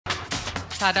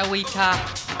Tarawika.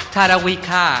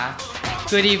 Tarawika.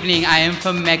 Good evening. I am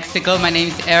from Mexico. My name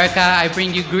is Erica. I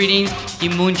bring you greetings y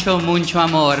mucho, mucho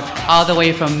amor, all the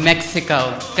way from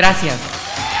Mexico. Gracias.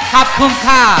 Khap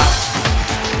ka.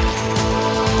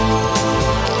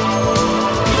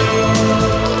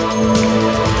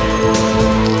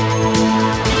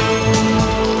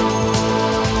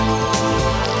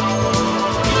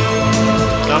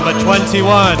 Number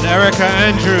 21, Erica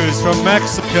Andrews from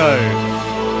Mexico.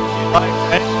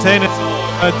 Entertain us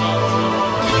all.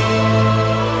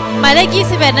 หมายเลข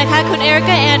21นะคะคุณเอริ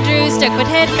กาแอนดรูส์จากประ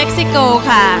เทศเม็กซิโก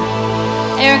ค่ะ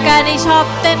เอริกานี่ชอบ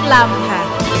เต้นรำค่ะ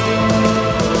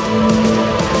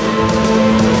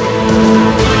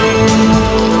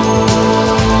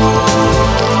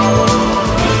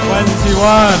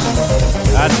 21.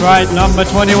 That's right, number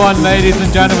 21, ladies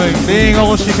and gentlemen, being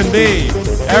all she can be,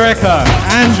 Erica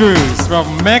Andrews from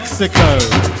Mexico.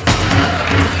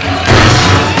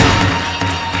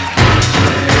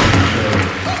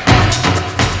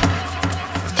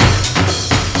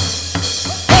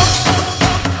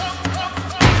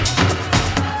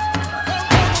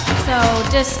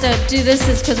 Just do this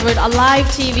because we're a live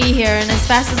TV here and as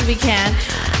fast as we can.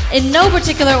 In no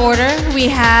particular order, we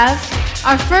have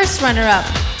our first runner-up.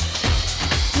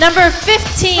 Number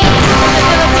 15 from the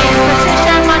Philippines,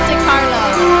 Patricia Monte Carlo.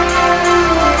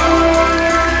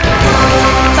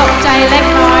 ตกใจเล็ก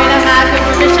น้อยนะคะคุณ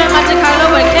Patricia Monte Carlo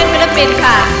จากประเทศฟิลิปปินส์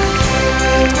ค่ะ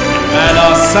And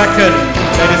our second,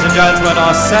 ladies and gentlemen,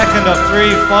 our second of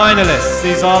three finalists.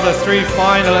 These are the three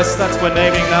finalists that we're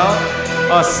naming now.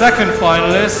 Our second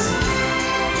finalist,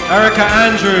 Erica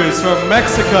Andrews from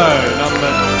Mexico, number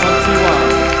 21.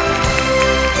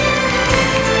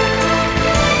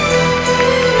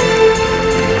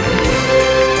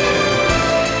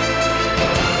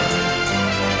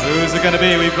 Who's it going to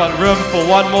be? We've got room for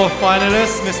one more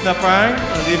finalist, Miss Naprang.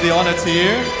 I'll leave the honor to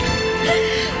you.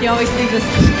 You always leave this.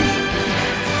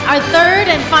 Our third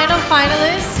and final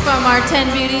finalist from our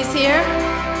 10 beauties here.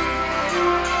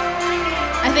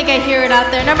 I think I hear it out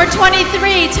there. Number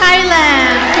 23,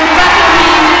 Thailand.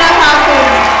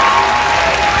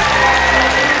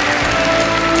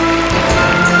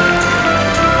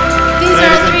 These are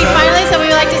our three finalists, and we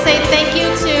would like to say thank you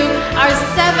to our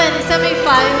 7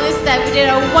 semi-finalists that did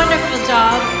a wonderful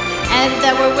job and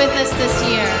that were with us this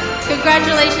year.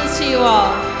 Congratulations to you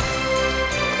all.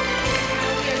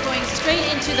 We're going straight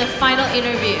into the final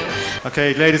interview.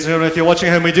 Okay, ladies and gentlemen, if you're watching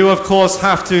at home, we do of course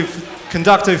have to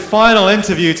conduct a final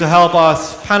interview to help our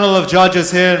panel of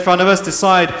judges here in front of us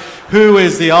decide who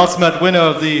is the ultimate winner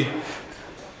of the...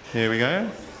 Here we go.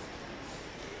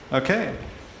 Okay.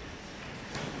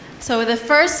 So the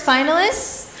first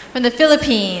finalist from the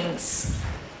Philippines,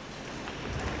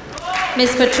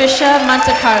 Miss Patricia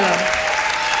Monte Carlo.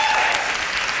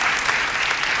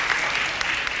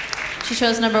 She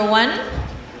chose number 1.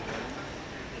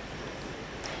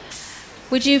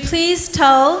 Would you please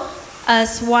tell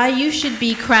us why you should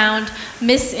be crowned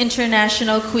Miss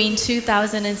International Queen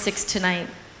 2006 tonight?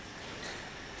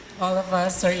 All of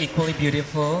us are equally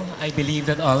beautiful. I believe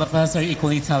that all of us are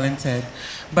equally talented.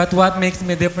 But what makes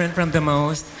me different from the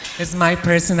most is my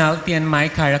personality and my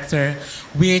character,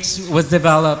 which was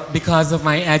developed because of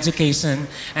my education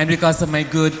and because of my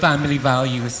good family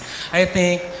values. I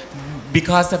think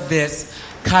because of this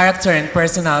character and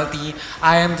personality,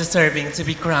 I am deserving to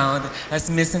be crowned as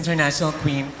Miss International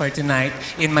Queen for tonight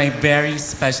in my very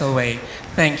special way.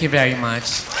 Thank you very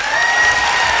much.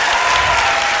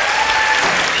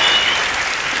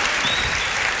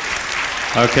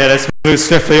 Okay, let's move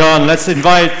swiftly on. Let's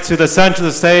invite to the center of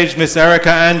the stage Miss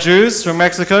Erica Andrews from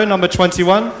Mexico, number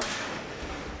 21.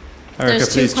 Erica,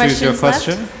 please choose your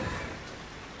question. Left.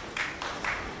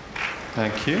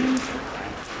 Thank you.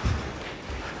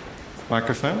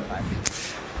 Microphone.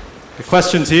 The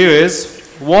question to you is,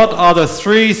 what are the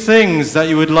 3 things that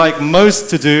you would like most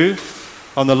to do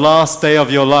on the last day of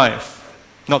your life?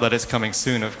 Not that it's coming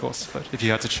soon, of course, but if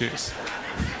you had to choose.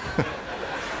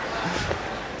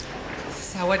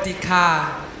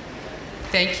 Sawadika.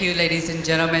 Thank you, ladies and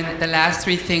gentlemen. The last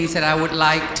 3 things that I would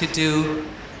like to do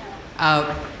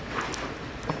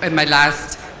in my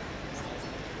last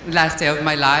day of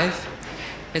my life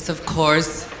is, of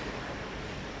course,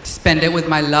 spend it with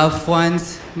my loved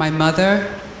ones, my mother,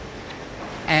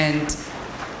 and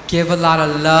give a lot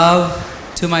of love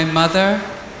to my mother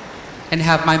and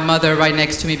have my mother right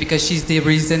next to me because she's the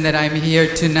reason that I'm here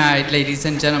tonight, ladies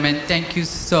and gentlemen. Thank you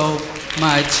so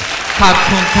much.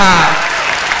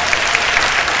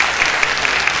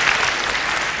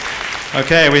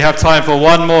 Okay, we have time for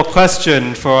one more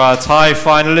question for our Thai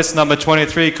finalist, number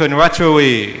 23, Kun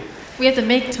Ratchawi. We have to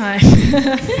make time.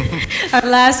 Our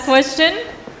last question.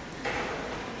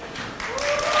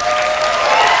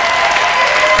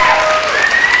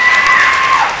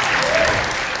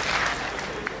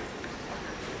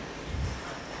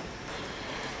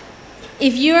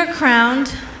 If you are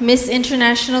crowned Miss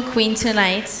International Queen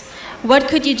tonight, what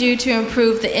could you do to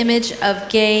improve the image of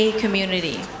gay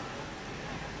community?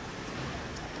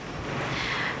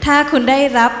 ถ้าคุณได้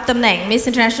รับตำแหน่ง Miss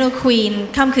International Queen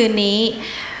ค่ำคืนนี้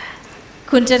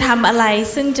คุณจะทำอะไร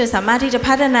ซึ่งจะสามารถที่จะ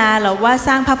พัฒนาหรือว่าส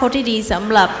ร้างภาพพจน์ที่ดีสำ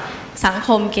หรับสังค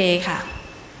มเกย์ค่ะ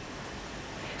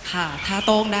ค่ะถ้าโ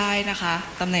ต้งได้นะคะ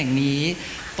ตำแหน่งนี้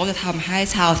โต้งจะทำให้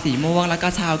ชาวสีม่วงแล้วก็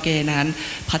ชาวเกย์นั้น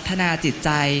พัฒนาจิตใจ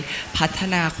พัฒ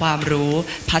นาความรู้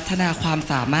พัฒนาความ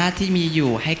สามารถที่มีอ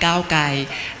ยู่ให้ก้าวไกล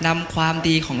นำความ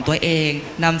ดีของตัวเอง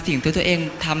นำสิ่งที่ตัวเอง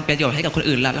ทำประโยชน์ให้กับคน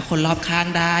อื่นและคนรอบข้าง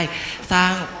ได้สร้า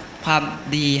งความ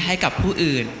ดีให้กับผู้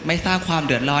อื่นไม่สร้างความเ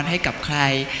ดือดร้อนให้กับใคร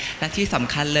และที่ส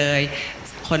ำคัญเลย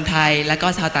คนไทยและก็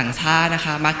ชาวต่างชาตินะค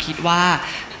ะมักคิดว่า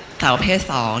สาวประเภท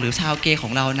2หรือชาวเกย์ขอ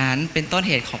งเรานั้นเป็นต้นเ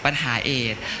หตุของปัญหาเอ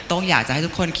ดส์ต้องอยากจะให้ทุ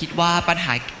กคนคิดว่าปัญห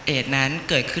าเอดส์นั้น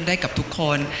เกิดขึ้นได้กับทุกค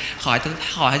นขอ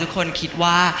ให้ทุกคนคิด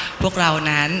ว่าพวกเรา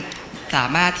นั้นสา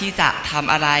มารถที่จะท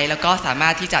ำอะไรแล้วก็สามา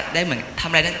รถที่จะได้เหมือนทำ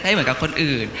อะไรได้เหมือนกับคน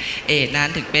อื่นเอดส์นั้น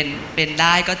ถึงเป็นไ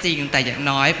ด้ก็จริงแต่อย่าง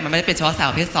น้อยมันไม่ได้เป็นเฉพาะสาว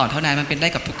ประเภท2เท่านั้นมันเป็นได้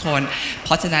กับทุกคนเพ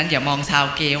ราะฉะนั้นอย่ามองชาว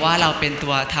เกย์ว่าเราเป็นตั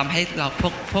วทำให้เรา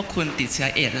พวกคุณติดเชื้อ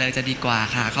เอดส์เลยจะดีกว่า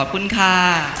ค่ะขอบคุณค่ะ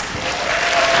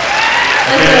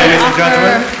Ladies and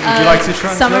gentlemen, would you like to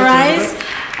translate? Summarize.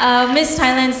 Miss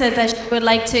Thailand said that she would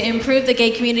like to improve the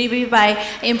gay community by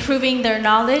improving their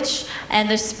knowledge and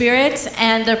their spirit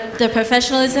and their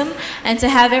professionalism, and to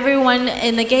have everyone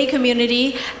in the gay community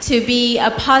to be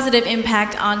a positive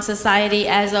impact on society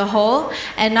as a whole,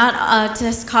 and not to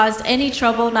cause any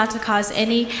trouble, not to cause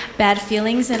any bad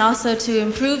feelings, and also to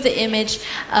improve the image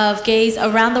of gays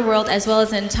around the world as well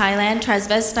as in Thailand,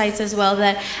 transvestites as well,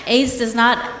 that AIDS does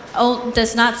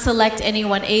not select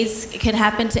anyone. AIDS can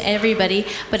happen to everybody,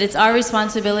 but it's our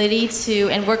responsibility to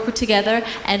and work together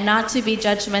and not to be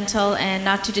judgmental and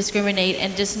not to discriminate, and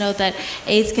just know that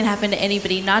AIDS can happen to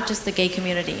anybody, not just the gay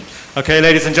community. Okay,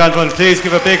 ladies and gentlemen, please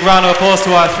give a big round of applause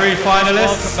to our 3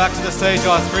 finalists. Welcome back to the stage,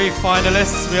 our 3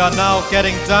 finalists. We are now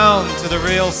getting down to the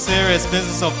real serious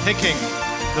business of picking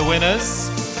the winners.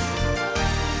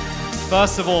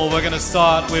 First of all, we're going to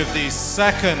start with the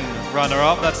second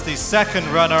runner-up. That's the second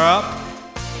runner-up.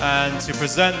 And to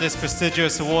present this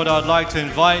prestigious award, I'd like to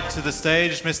invite to the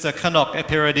stage Mr. Kanok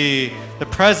Epiradi, the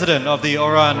president of the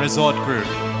Oran Resort Group.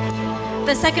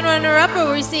 The second runner-up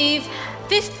will receive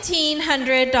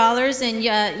 $1,500 in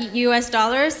US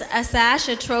dollars, a sash,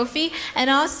 a trophy, and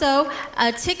also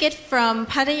a ticket from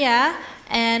Pattaya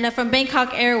and from Bangkok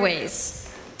Airways,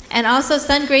 and also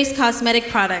Sun Grace Cosmetic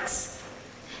Products.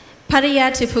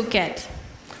 Pattaya to Phuket.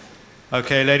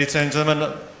 Okay, ladies and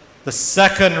gentlemen, the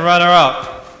second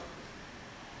runner-up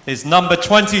is number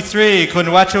 23, Kun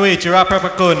Wachawi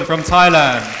Chirapapakun from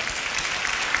Thailand.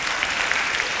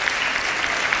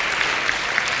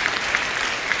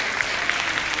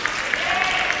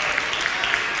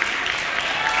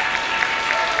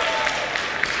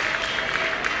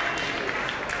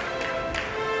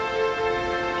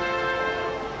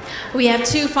 We have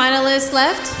 2 finalists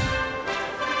left,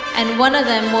 and one of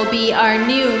them will be our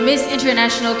new Miss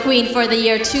International Queen for the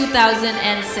year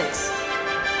 2006.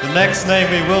 The next name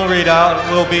we will read out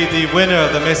will be the winner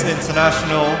of the Miss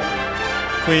International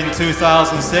Queen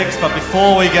 2006. But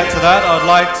before we get to that, I'd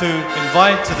like to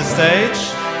invite to the stage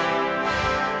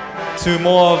 2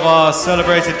 more of our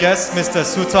celebrated guests, Mr.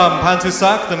 Sutam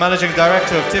Pantusak, the Managing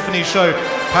Director of Tiffany Show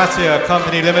Pattaya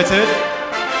Company Limited.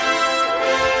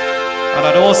 And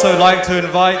I'd also like to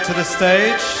invite to the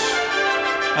stage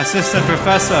Assistant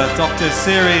Professor Dr.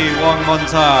 Siri Wong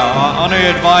Montar, our Honorary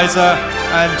Advisor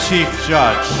and Chief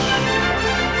Judge.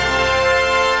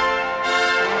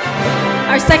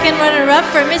 Our second runner-up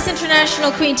for Miss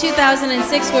International Queen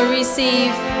 2006 will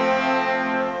receive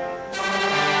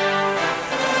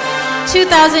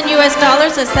 $2,000 US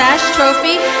dollars, a sash,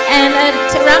 trophy, and a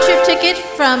round-trip ticket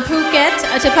from Phuket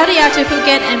to Pattaya to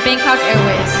Phuket and Bangkok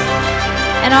Airways,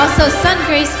 and also Sun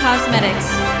Grace Cosmetics.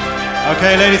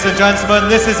 Okay, ladies and gentlemen,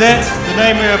 this is it. The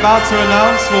name we're about to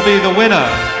announce will be the winner.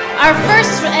 Our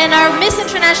first and our Miss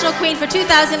International Queen for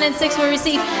 2006 will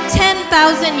receive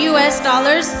 $10,000 US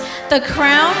dollars, the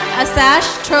crown, a sash,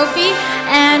 trophy,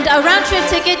 and a round-trip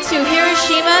ticket to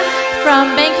Hiroshima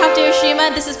from Bangkok to Hiroshima.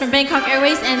 This is from Bangkok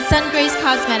Airways and Sun Grace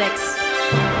Cosmetics.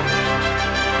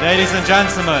 Ladies and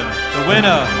gentlemen, the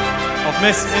winner of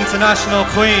Miss International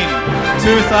Queen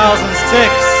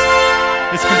 2006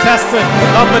 is contestant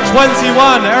number 21,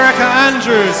 Erica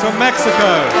Andrews from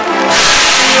Mexico.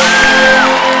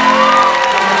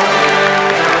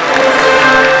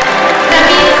 That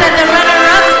means that the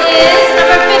runner-up is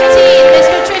number 15, Miss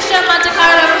Patricia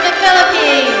Montecarlo from the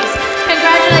Philippines.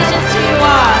 Congratulations to you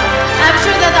all. I'm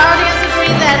sure that the audience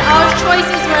agreed that all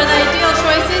choices were the ideal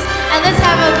choices. And let's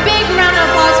have a big round of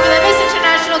applause for the Miss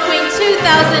International Queen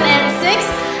 2006.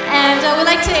 And we'd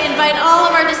like to invite all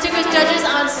of our distinguished judges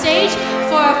on stage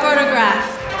for a photograph.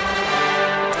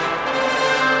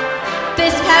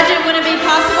 This pageant wouldn't be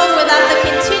possible without the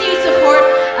continued support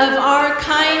of our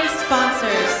kind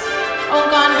sponsors. อง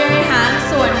ค์กรบริหาร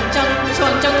ส่วน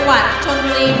จังหวัดชล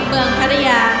บุรีเมืองพัทย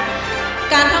า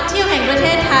การท่องเที่ยวแห่งประเท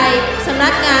ศไทย สำนั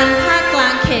กงานภาคกลา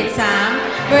งเขต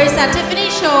 3 บริษัท Tiffany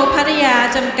Show พัทยา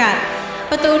จำกัด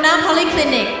ประตูน้ำ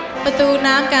Polyclinic ประตู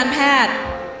น้ำการแพทย์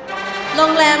โร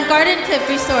งแรม Garden Cliff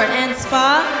Resort and Spa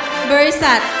บริ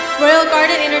ษัท Royal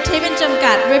Garden Entertainment จำ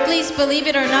กัด Ripley's Believe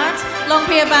It or Not โรง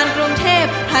พยาบาลกรุงเทพ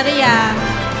พัทยา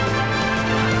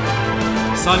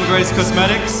Sungrace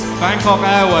Cosmetics, Bangkok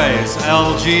Airways,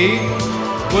 LG,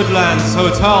 Woodlands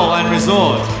Hotel and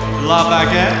Resort, La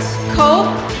Baguette,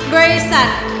 Coke บริษัท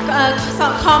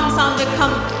คอม7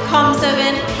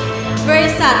 บริ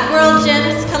ษัท World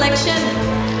Gems Collection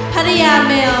พัทยา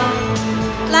เมล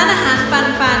ร้านอาหาร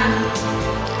ปัน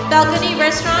Balcony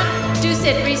Restaurant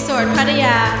Dusit Resort พัทย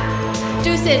า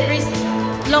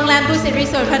โรงแรม Dusit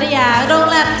Resort พัทยา โรง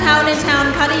แรม Town in Town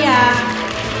พัทยา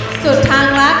สุดทาง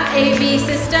ลัก AV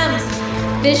Systems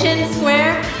Vision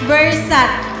Square บริษัท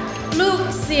ลูก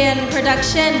เซียน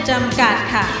Production จำกัด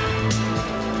ค่ะ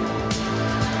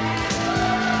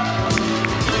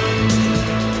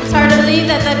It's hard to believe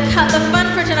that the fun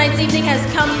for tonight's evening has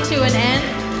come to an end.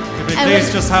 Could we please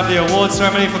just have the award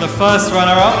ceremony for the first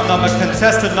runner-up,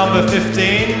 contestant number 15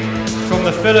 from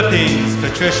the Philippines,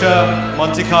 Patricia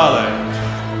Montecarlo.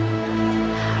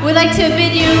 We'd like to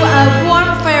bid you a warm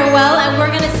farewell, and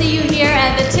we're going to see you here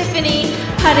at the Tiffany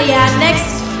Pattaya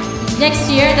next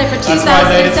year, for 2007.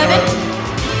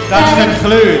 That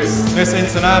concludes Miss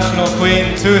International Queen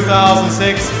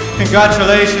 2006.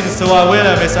 Congratulations to our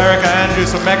winner, Miss Erica Andrews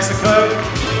from Mexico.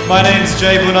 My name's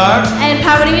Jay Bunar. And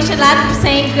Pawani Vishalat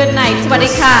saying good night.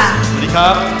 Swadika. Swadika.